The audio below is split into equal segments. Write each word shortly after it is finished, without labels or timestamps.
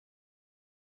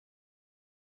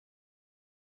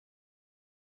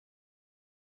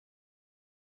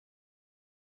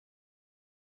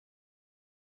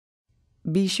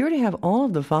Be sure to have all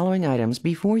of the following items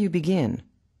before you begin: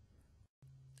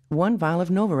 1 vial of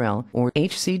Novarel or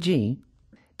HCG,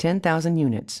 10,000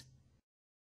 units.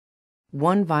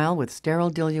 1 vial with sterile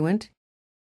diluent.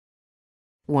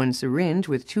 1 syringe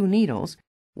with 2 needles,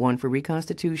 1 for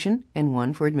reconstitution and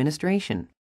 1 for administration.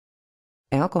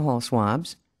 Alcohol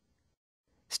swabs.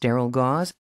 Sterile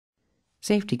gauze.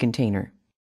 Safety container.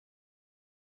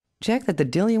 Check that the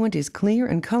diluent is clear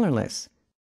and colorless.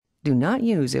 Do not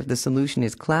use if the solution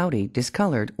is cloudy,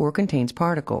 discolored, or contains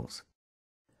particles.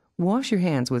 Wash your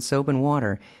hands with soap and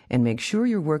water and make sure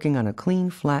you're working on a clean,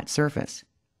 flat surface.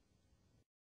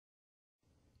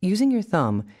 Using your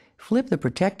thumb, flip the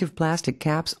protective plastic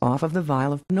caps off of the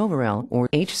vial of Novarel or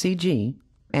HCG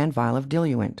and vial of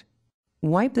diluent.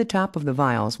 Wipe the top of the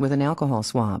vials with an alcohol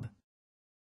swab.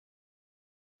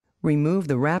 Remove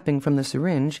the wrapping from the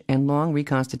syringe and long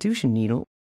reconstitution needle.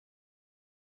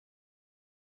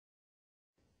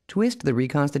 Twist the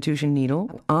reconstitution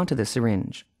needle onto the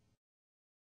syringe.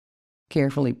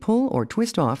 Carefully pull or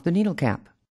twist off the needle cap.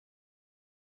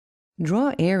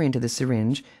 Draw air into the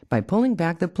syringe by pulling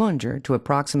back the plunger to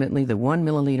approximately the 1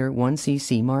 milliliter 1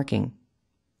 cc marking.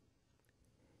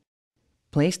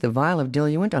 Place the vial of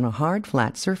diluent on a hard,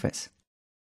 flat surface.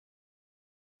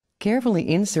 Carefully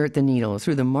insert the needle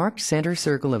through the marked center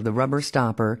circle of the rubber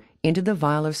stopper into the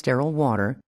vial of sterile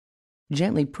water.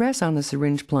 Gently press on the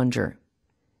syringe plunger.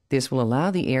 This will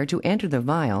allow the air to enter the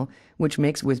vial, which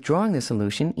makes withdrawing the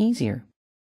solution easier.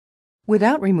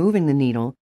 Without removing the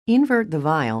needle, invert the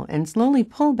vial and slowly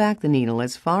pull back the needle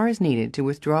as far as needed to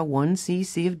withdraw 1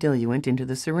 cc of diluent into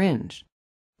the syringe.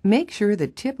 Make sure the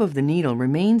tip of the needle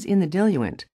remains in the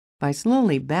diluent by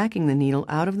slowly backing the needle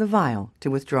out of the vial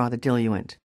to withdraw the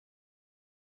diluent.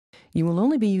 You will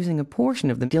only be using a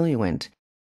portion of the diluent.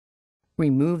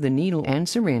 Remove the needle and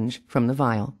syringe from the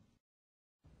vial.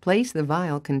 Place the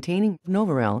vial containing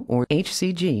Novarel or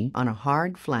HCG on a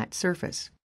hard, flat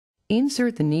surface.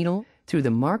 Insert the needle through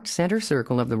the marked center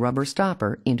circle of the rubber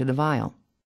stopper into the vial.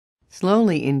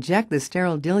 Slowly inject the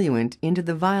sterile diluent into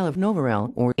the vial of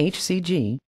Novarel or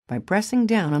HCG by pressing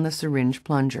down on the syringe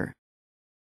plunger.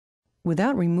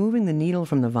 Without removing the needle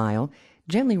from the vial,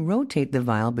 gently rotate the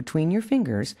vial between your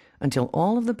fingers until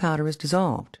all of the powder is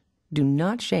dissolved. Do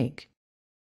not shake.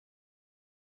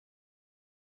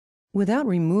 Without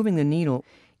removing the needle,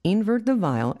 invert the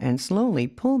vial and slowly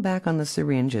pull back on the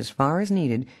syringe as far as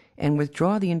needed and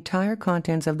withdraw the entire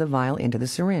contents of the vial into the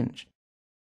syringe.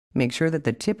 Make sure that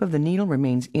the tip of the needle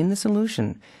remains in the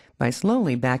solution by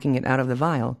slowly backing it out of the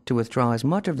vial to withdraw as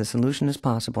much of the solution as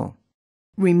possible.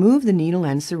 Remove the needle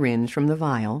and syringe from the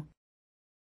vial.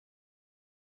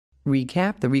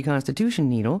 Recap the reconstitution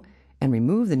needle and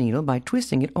remove the needle by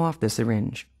twisting it off the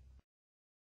syringe.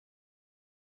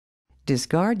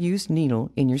 Discard used needle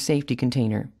in your safety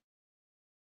container.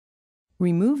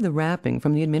 Remove the wrapping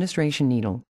from the administration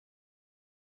needle.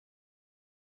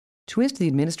 Twist the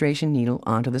administration needle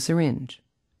onto the syringe.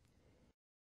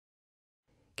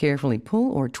 Carefully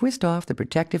pull or twist off the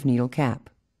protective needle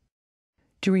cap.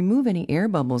 To remove any air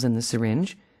bubbles in the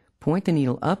syringe, point the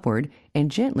needle upward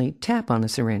and gently tap on the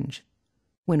syringe.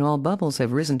 When all bubbles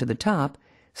have risen to the top,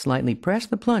 slightly press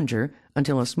the plunger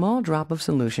until a small drop of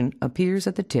solution appears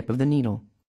at the tip of the needle.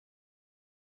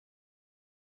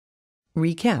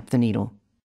 Recap the needle.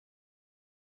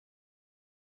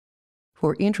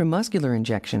 For intramuscular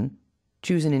injection,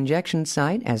 choose an injection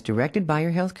site as directed by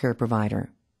your healthcare provider.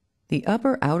 The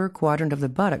upper outer quadrant of the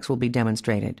buttocks will be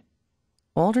demonstrated.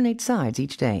 Alternate sides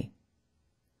each day.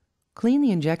 Clean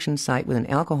the injection site with an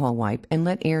alcohol wipe and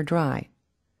let air dry.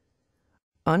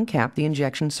 Uncap the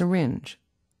injection syringe.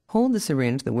 Hold the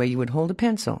syringe the way you would hold a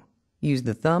pencil. Use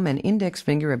the thumb and index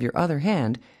finger of your other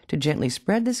hand to gently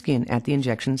spread the skin at the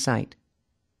injection site.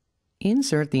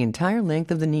 Insert the entire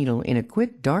length of the needle in a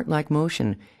quick dart-like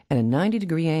motion at a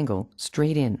 90-degree angle,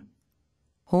 straight in.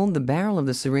 Hold the barrel of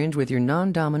the syringe with your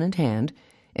non-dominant hand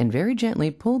and very gently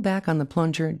pull back on the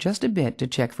plunger just a bit to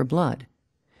check for blood.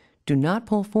 Do not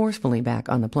pull forcefully back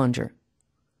on the plunger.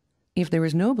 If there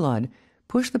is no blood,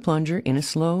 push the plunger in a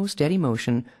slow, steady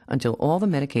motion until all the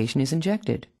medication is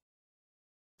injected.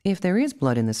 If there is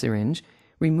blood in the syringe,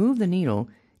 remove the needle,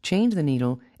 change the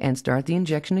needle, and start the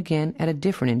injection again at a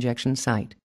different injection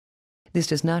site. This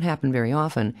does not happen very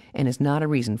often and is not a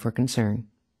reason for concern.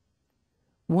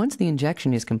 Once the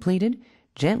injection is completed,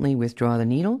 gently withdraw the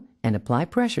needle and apply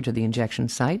pressure to the injection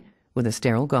site with a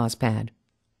sterile gauze pad.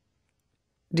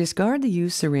 Discard the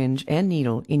used syringe and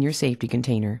needle in your safety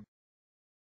container.